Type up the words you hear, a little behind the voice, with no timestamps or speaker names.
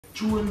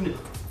You a nigga.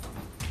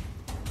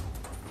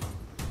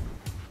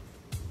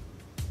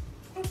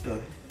 What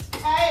the?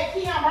 Hey,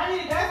 Keon, bring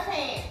me the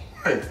dustpan.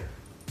 Hey.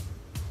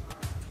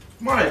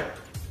 Mike.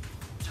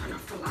 Turn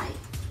off the light.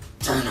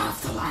 Turn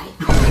off the light.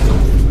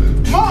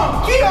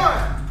 Mom,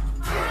 Keon.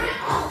 Turn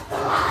off the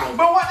light.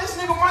 But what this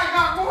nigga Mike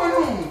got going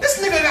on? This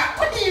nigga got,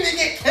 where did he even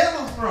get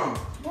candles from?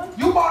 What?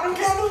 You bought them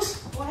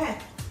candles? What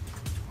happened?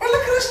 Hey,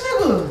 look at this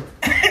nigga.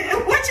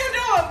 What you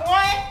doing,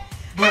 boy?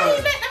 Bro. How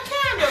you lit them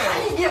candles? I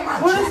didn't get my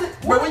What check. is it?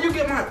 Bro, when you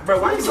get my, bro,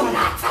 why you Do doing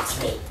not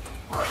touch me.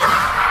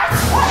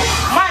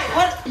 Mike,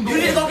 what? You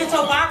need to go get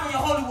your Bible and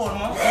your holy water,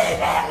 man.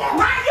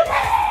 Mike, you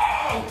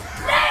pay!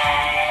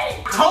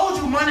 Told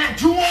you, man, that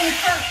Jew on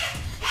first.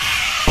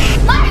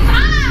 Mike,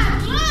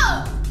 eyes,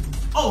 look.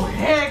 Oh,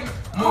 heck.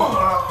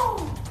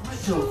 Mom.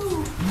 What's your...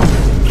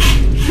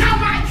 Now,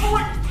 Mike,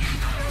 what?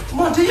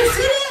 Mom, do you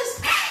see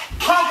this?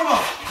 Call him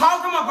up.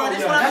 Call him up, bro.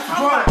 This Yeah, what I'm that's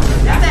talking about.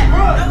 drugs. That's that,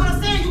 bro. Drugs. That's what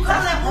I'm saying. You cut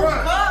that That's booty,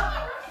 drugs. bro.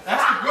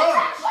 That's the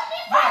drugs.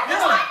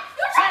 This one.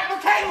 Sacrifice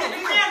Michaela. The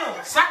candle.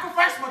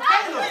 Sacrifice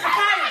Michaela.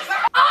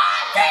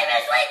 All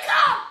demons, we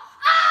come!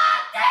 All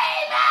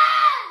demons!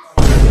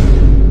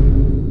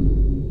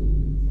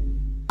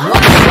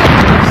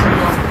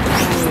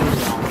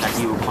 Like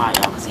you require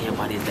y'all, cause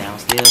everybody's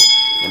downstairs,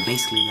 and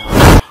basically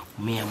y'all,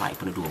 me and Mike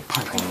gonna do a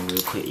prank on him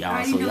real quick,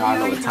 y'all. So y'all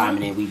know what time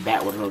it is. We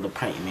back with another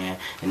prank, man.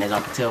 And as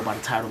y'all can tell by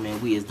the title, man,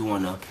 we is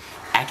doing a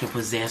acting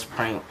possessed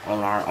prank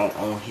on our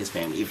on his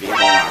family, if it's on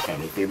our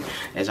family, feel me?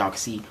 As y'all can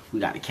see, we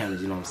got the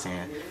candles, you know what I'm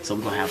saying? So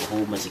we're gonna have a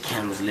whole bunch of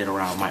candles lit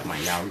around Mike,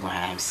 y'all. We're gonna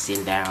have him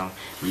sitting down,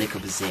 liquor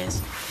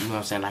possessed, you know what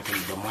I'm saying? Like in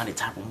the money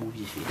type of movie,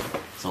 you feel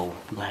me? So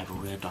we're gonna have it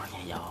real dark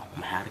in y'all.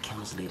 I'm gonna have the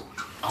candles lit.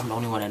 I'm the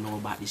only one that know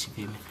about this, you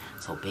feel me?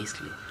 So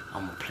basically,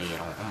 I'm gonna play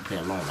it on. I'm gonna play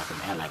along like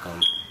I'm act like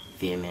I'm,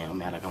 feel me?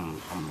 I'm act like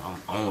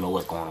I don't know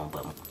what's going on,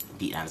 but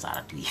deep down inside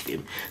I do, you feel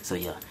me? So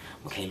yeah,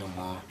 Michaela,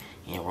 Mom,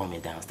 and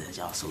Roman downstairs,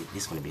 y'all. So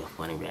this gonna be a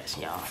funny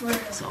reaction, y'all.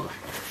 So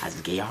I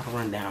just gave y'all the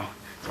rundown.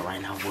 So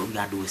right now, what we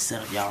gotta do is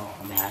set up, y'all.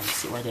 I'm gonna have him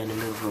sit right there in the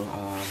middle of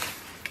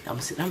I'm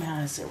gonna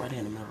have him sit right there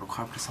in the middle of the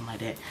carpet or something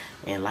like that,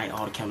 and light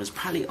all the candles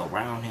probably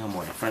around him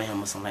or in front of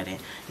him or something like that.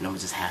 And I'm gonna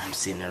just have him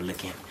sitting there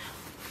looking,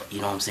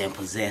 you know what I'm saying,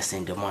 possessed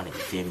and demonic, you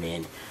feel me?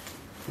 And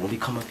when we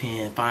come up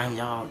here and find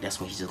y'all, that's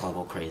when he's just gonna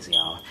go crazy,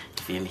 y'all.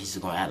 You feel me? He's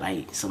just gonna act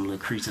like some little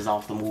creatures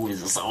off the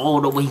movies. So, I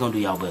don't know what he gonna do,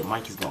 y'all, but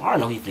Mike is gonna, I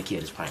know he's gonna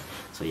kill this prank.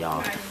 So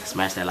y'all,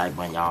 smash that like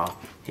button, y'all.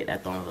 Hit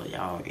that thumbs up,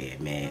 y'all. Yeah,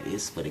 man,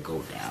 it's for the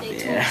go down,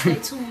 man. Stay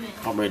tuned, man.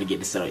 I'm ready to get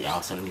this set up,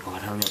 y'all. So let me go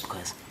ahead and hurry up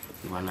because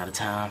we running out of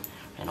time.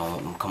 And I don't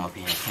want them to come up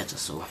here and catch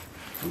us. So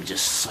let me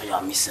just show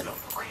y'all me set up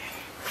real quick.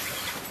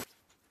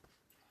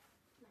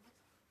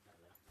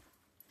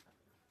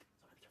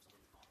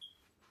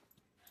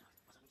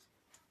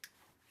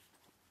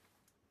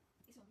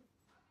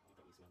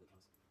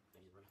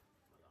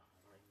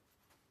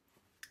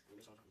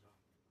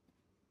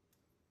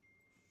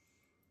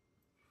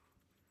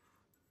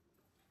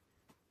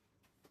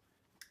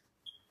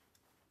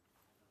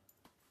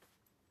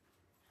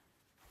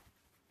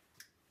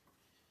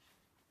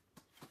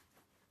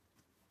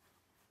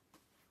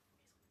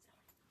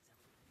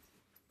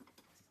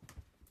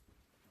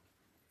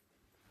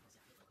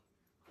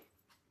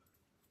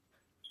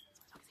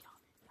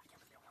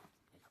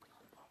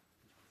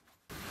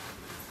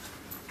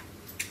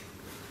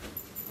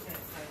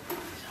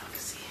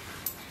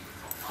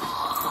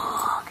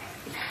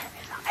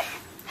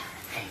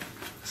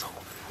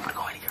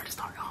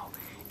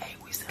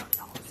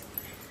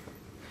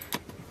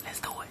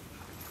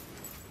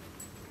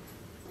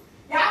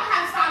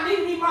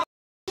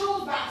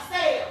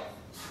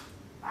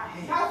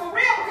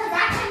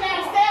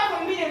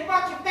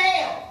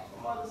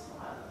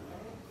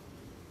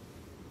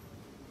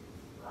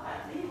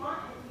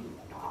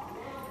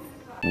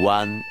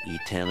 One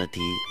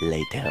eternity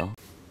later.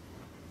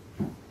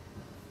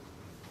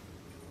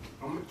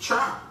 I'm a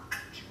chop.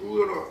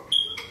 Chew it up.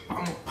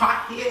 I'm a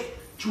pothead.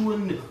 Chew a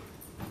nigga.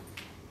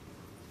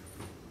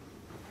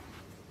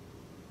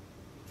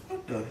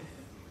 What the hell?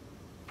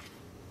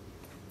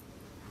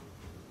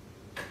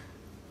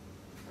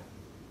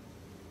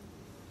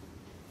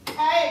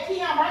 Hey,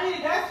 Keon, bring me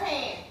the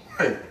dustpan.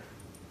 Hey.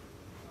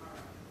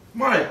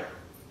 Mike.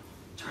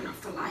 Turn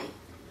off the light.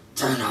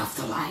 Turn off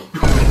the light.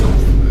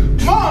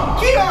 Mom,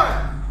 Keon.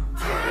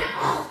 Turn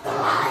off the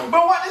light.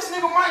 But what this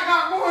nigga Mike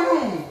got going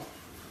on?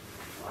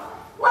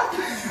 What?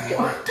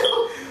 What?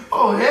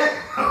 Oh, heck.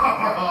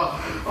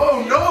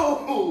 Oh,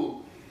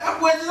 no. That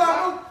boy just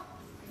almost...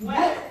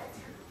 What?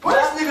 What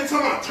this nigga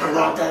talking about? Turn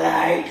off the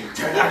light.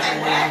 Turn off the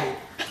light.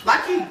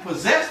 Like he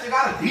possessed, they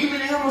got a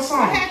demon in him or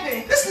something. What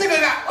happened? This nigga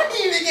got... Where did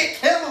he even get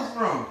candles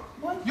from?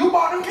 What? You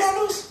bought them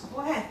candles?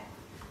 What happened?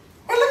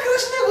 Well, look at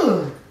this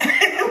nigga.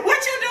 What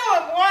you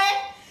doing, boy?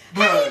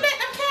 Bro. How you lit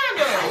them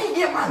candles? I didn't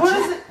get my What check.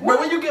 is it? Bro,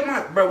 when you get my...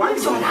 Bro, why you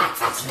Do doing not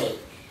touch me.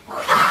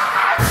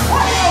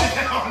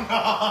 Hell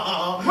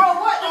no. Bro,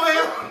 what? Oh,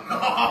 hell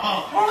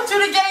no. Want you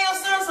to get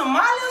yourself some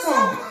Molly or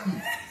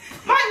something?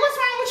 Mike, what's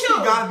wrong with you?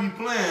 You gotta be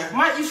playing.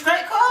 Mike, you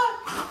straight, cuz?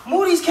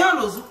 Move these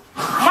candles.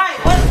 Mike,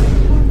 what?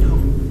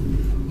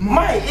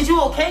 Mike, is you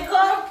okay, cuz?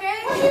 Okay.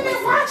 What do you mean?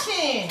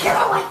 watching. Get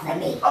away from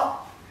me. Bro,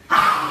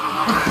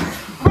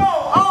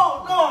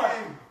 oh Lord.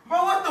 Bro,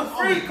 what the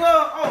freak,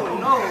 oh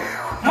no.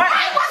 Mike,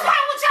 Hey, what's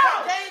wrong with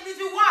y'all? what game did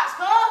you watch,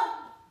 cuz?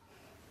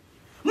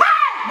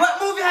 Mike!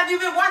 What movie have you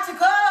been watching,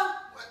 cuz?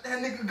 What that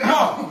nigga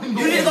got? Mom,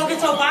 you need to go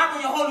get your Bible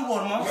and your holy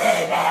water, Mom.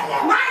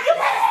 Mike, you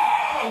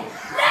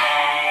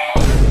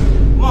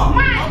Mom,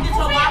 Mike, go get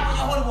your Bible and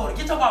your holy water.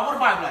 Get your Bible. What the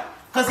Bible like?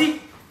 Cause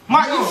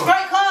Mike, you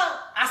straight, cuz?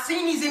 I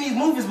seen these in these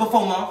movies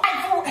before, Mom.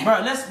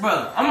 Bro,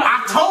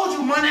 I told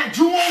you, man, that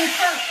June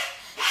first.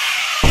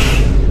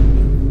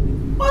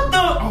 What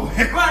the?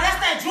 Bro, that's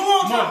that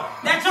June jump.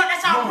 That jump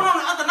that y'all put on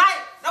the other night.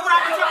 That's what I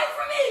been away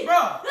from me. Bro,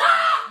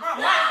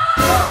 Mike.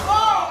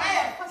 Oh,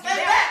 man.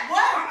 Stay back,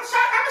 boy. I'ma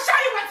show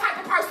you what type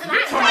of person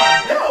I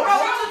am. Bro,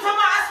 what you talking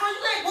about? I swear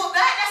you ain't whooped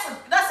that.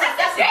 That's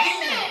a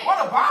demon. What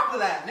a Bible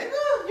at, nigga?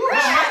 You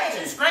Bro, right. Mike,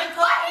 you straight,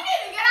 cuz? He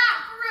need to get out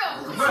for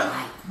real.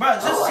 Bro,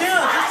 just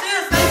chill,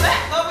 stay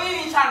back, cuz. We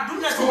ain't trying to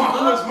do nothing, Come on,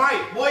 who is cuz.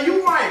 Mike? Boy,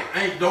 you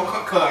Mike. Don't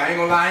cut. I ain't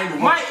gonna lie. I ain't the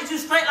one. Mike, is you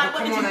straight? Like,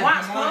 what did you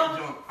watch,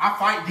 cuz? I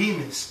fight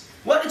demons.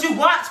 What did you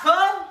watch,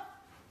 cuz?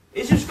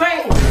 Is you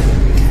straight?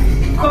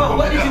 Cuz,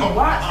 what did you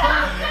watch,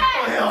 cuz?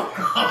 Oh, hell.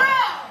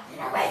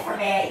 Get away from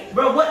me.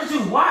 Bro, what did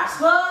you watch,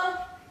 cuz?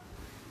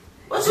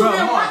 What you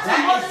been watching?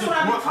 Bro, that's what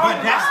I be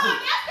talking about.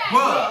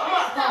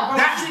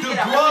 That's the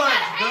blood,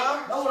 bro.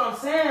 That's what I'm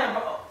saying,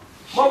 bro.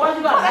 Bro, what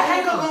you got? What the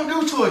heck I gonna do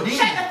to a demon?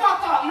 Shut the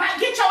fuck up, Mike.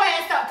 Get your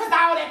ass up, cause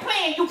all that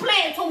playing, you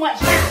playing too much.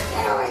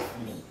 Get away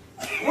from me.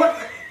 What?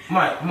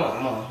 Mike, come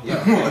on.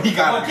 Yeah, he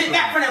got Get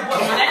back from that boy.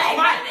 Man. That's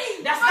Mike.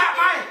 That's not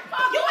Mike.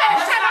 You better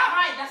That's shut not up.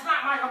 Mike. That's not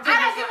Mike. I'm I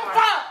don't give a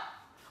fuck.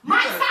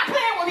 Mike, stop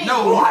playing with me. No,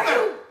 Who are you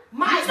you?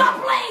 Mike, stop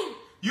playing.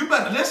 You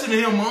better listen to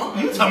him, Mom.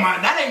 You talking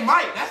about that ain't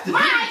Mike. That's the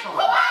Mike, demon who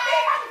talking. are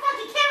these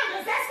motherfucking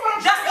candles? That's what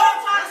I'm That's what I'm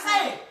trying to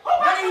say. Who Where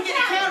are did he these get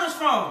the candles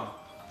from?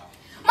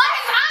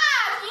 Mike's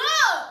eyes,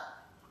 look.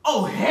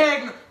 Oh, heck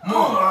no.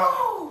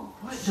 Mom.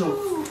 What the?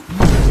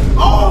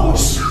 Oh,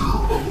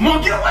 shoot.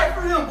 Mom, get away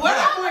from him, boy.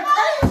 That boy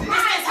crazy.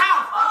 It's this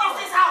house. It's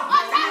this house.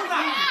 What We type of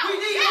house?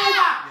 need to move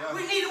out.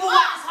 We need to move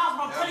out this house,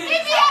 bro. I'm telling you He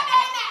this be in house.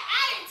 there in that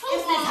attic too.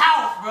 It's this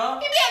house, bro.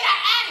 He be in that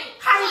attic.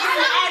 How you get in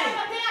the attic?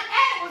 The damn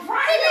attic was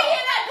right He be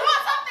in there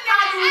doing something in How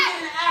that do we get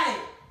in attic. the attic?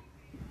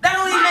 That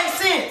don't even make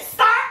sense.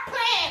 Stop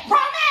playing.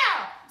 Romeo,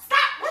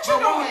 stop. What you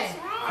doing?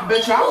 I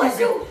bet you I won't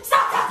get.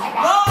 Stop talking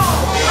Bro,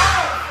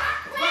 about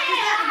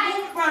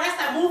bro, that's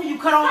that movie you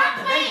cut on at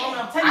the day, bro.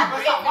 I'm telling you,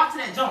 bro, stop watching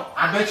that jump.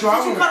 I bet you I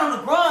You won't. cut on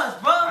the grudge,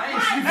 bro. I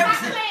ain't sleeping.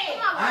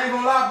 I ain't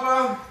gonna lie, bro.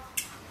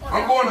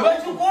 I'm going to. Where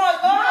you going,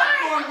 bro?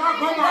 I'm going to my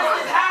grandma's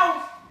That's his house.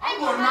 house. I'm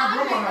going to my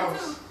grandma's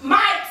house.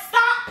 Mike,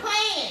 stop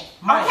playing.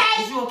 Mike, Okay?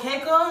 is you okay,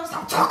 cuz?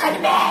 Stop talking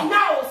to me.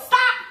 No,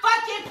 stop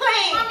fucking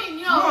playing. Mommy,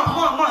 no.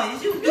 Mom,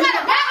 is you? You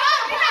gotta back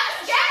up. You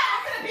gotta get up.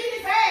 I'm gonna beat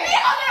his ass. He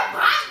on that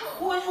Bible.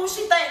 Who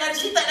she think that?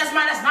 She think that's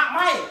mine. That's not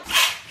Mike.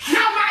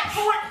 No, Mike,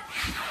 for it.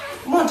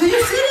 Mom, do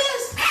you see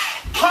this?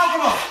 Call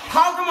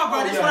grandma, bro.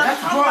 This yeah, what I'm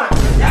that's talking blood.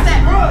 about. That's that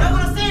blood. That's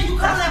what I'm saying. You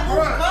cut on that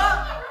movie, blood.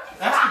 bro.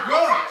 That's the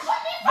blood.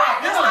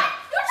 Listen.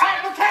 Sack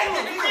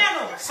Michaela. Get the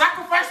candle.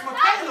 Sacrifice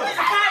Michaela. Get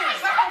the fire.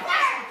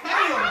 Sacrifice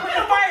Michaela. Put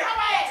the fire.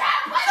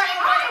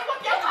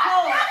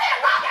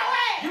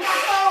 You my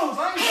clothes.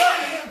 I ain't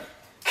done.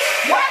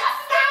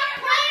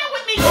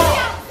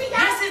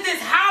 This is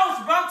this house,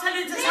 bro. I'm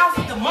telling you, this house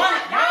is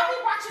demonic, bro.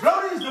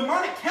 Blow these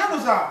demonic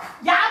candles out.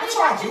 Y'all be What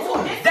y'all watching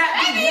doing? too. That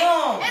be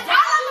wrong. It's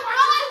all of the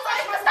boys, so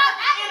you can stop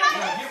acting like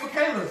Yeah, get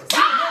Michaela.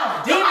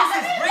 Demons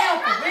is real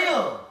for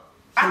real.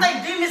 I think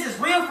demons is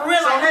real for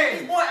real. So, Like, hey.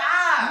 this boy,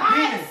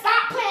 Mike,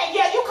 stop playing.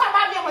 Yeah, you come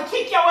out here, I'm gonna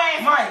kick your ass right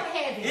in the Mike,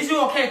 head. is you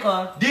okay,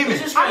 cuz? Demon. Is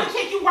you I'm straight? gonna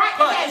kick you right in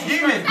the head.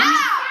 Demon.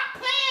 Stop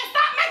playing.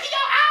 Stop making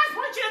your eyes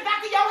reach in the back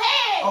of your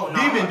head. Oh, no.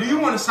 Demon, do you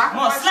want to Mom,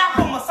 sacrifice? slap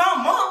him or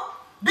something, Mom.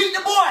 Beat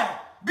the boy.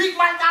 Beat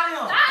Mike out of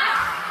him.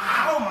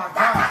 Oh, my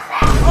God.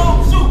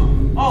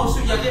 Oh,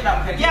 shoot. Yeah, get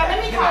back. Yeah, let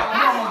me get go. back.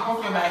 Come on,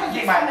 Mom, get back.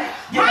 Get back.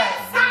 Get Mike,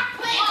 back. stop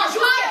playing, cause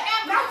you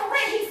scared. No, for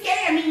real, he's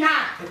scaring me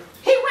now.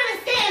 He really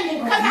scared me,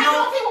 because I No,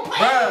 know he was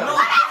playing. bruh.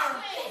 What else?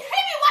 He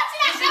be watching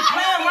that Is he show.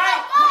 playing,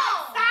 Mike?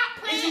 Stop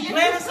playing. Is he If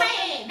playing you or something?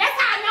 playing. That's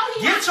how I know he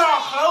Get not y'all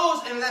playing.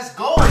 clothes and let's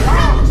go. What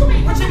you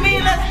mean? What you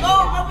mean, let's go,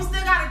 bro? We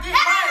still gotta get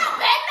That's Mike.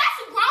 not baby. That's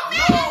a grown man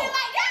acting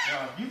like that.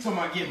 You talking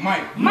about get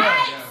Mike.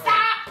 Mike,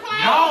 stop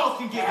playing. Y'all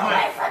can get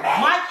Mike.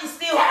 Mike is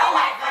still Get in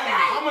away that from thing.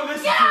 me. I'm gonna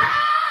listen Get to it.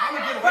 out. I'm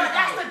gonna get Bro, away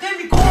that's from the it.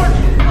 Demi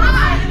Gordon.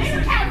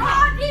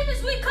 All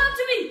demons, we come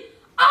to me.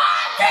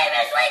 All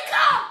demons, we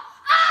come.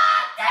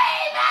 All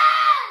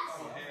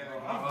demons.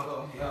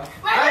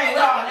 Hey,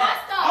 y'all,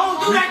 I don't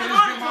do that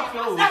demonic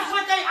jump. That's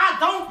one thing I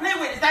don't play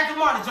with is that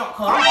demonic jump,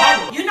 cuz.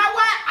 You know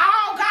what?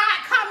 All God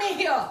come in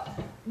here.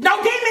 No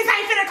demons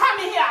ain't finna come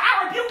in here.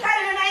 I rebuke that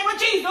in the name of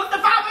Jesus, the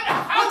Father.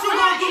 What you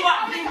gonna do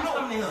about demons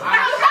coming here?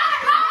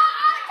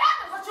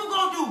 What you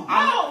gonna do?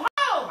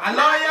 I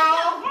love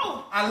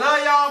y'all. I love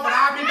y'all, but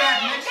I'll be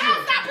back next year.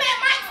 Stop playing,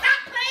 Mike. Stop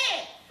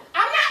playing.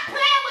 I'm not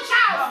playing with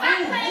y'all. Stop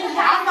playing with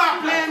y'all. I'm not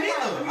playing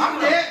either. I'm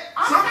dead.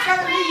 Some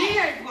telling me he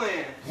ain't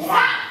playing.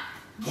 Stop.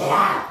 Get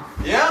out.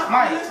 Yeah,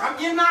 Mike. I'm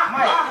getting out.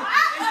 Mike, Bye.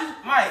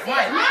 Mike.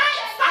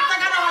 I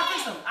think I know how to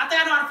fix him. I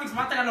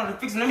I think I know how to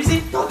fix it. Let me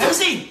see. Let me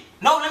see.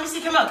 No, let me see.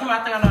 Come here. Come here.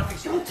 I think I know how to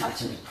fix it. Don't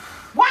touch me.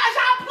 Why is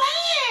y'all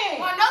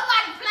playing? Well,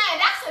 nobody playing.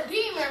 That's a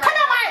demon. Come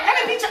here, man. Let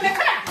me beat you. Come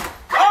here.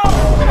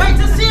 Oh, wait,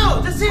 just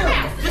chill. Just chill.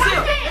 Just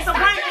chill. It's a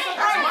prank. It's a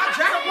prank. My It's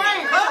a jacket,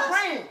 prank. It's a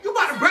prank. You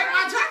about to break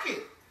my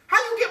jacket. How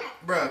you get my...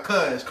 Bruh,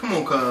 cuz. Come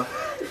on, cuz.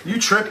 You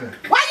tripping.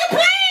 Why you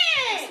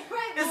playing?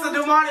 It's a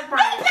demonic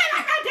prank. Don't play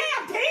like a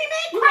damn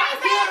demon. You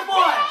gotta Crazy kill ass the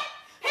boy.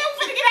 He was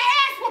finna get an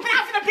ass whooping. I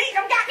was finna beat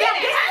him. Goddamn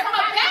bitch.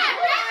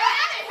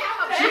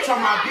 She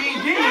talking about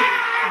BD.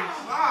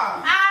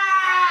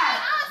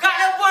 Got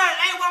that boy.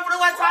 Hey, one for the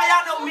one time.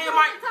 Y'all know me and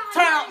Mike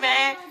turn up,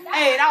 man.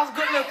 Hey, that was a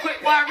good little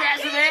quick boy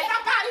reaction, man.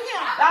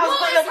 That was a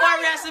good little boy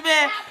reaction,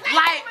 man.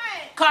 Like,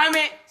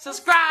 comment,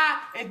 subscribe,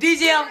 and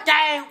DJM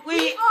gang,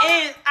 we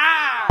is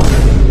out.